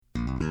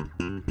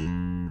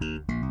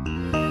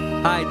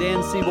Hi,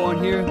 Dan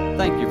Seaborn here.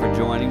 Thank you for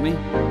joining me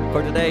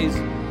for today's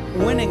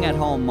Winning at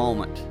Home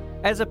moment.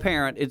 As a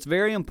parent, it's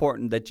very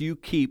important that you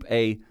keep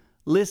a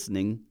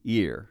listening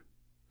ear.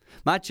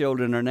 My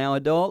children are now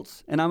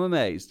adults, and I'm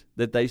amazed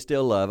that they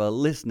still love a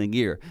listening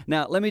ear.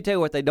 Now, let me tell you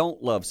what they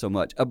don't love so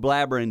much, a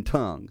blabbering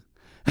tongue.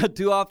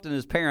 Too often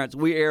as parents,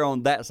 we err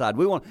on that side.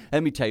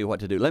 Let me tell you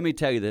what to do. Let me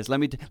tell you this. Let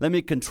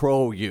me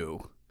control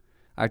you.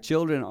 Our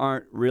children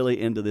aren't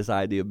really into this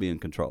idea of being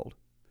controlled,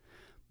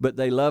 but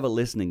they love a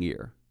listening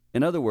ear.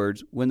 In other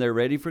words, when they're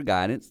ready for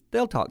guidance,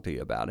 they'll talk to you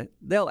about it.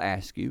 They'll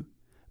ask you.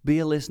 Be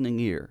a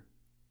listening ear.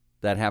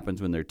 That happens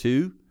when they're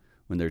 2,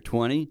 when they're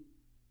 20,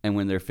 and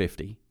when they're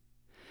 50.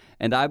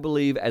 And I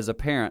believe as a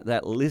parent,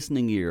 that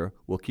listening ear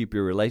will keep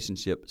your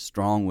relationship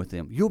strong with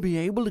them. You'll be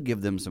able to give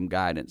them some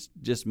guidance,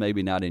 just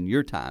maybe not in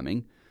your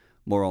timing,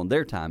 more on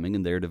their timing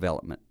and their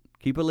development.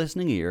 Keep a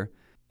listening ear,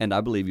 and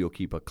I believe you'll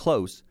keep a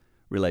close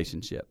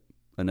relationship.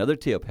 Another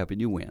tip helping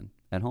you win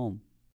at home.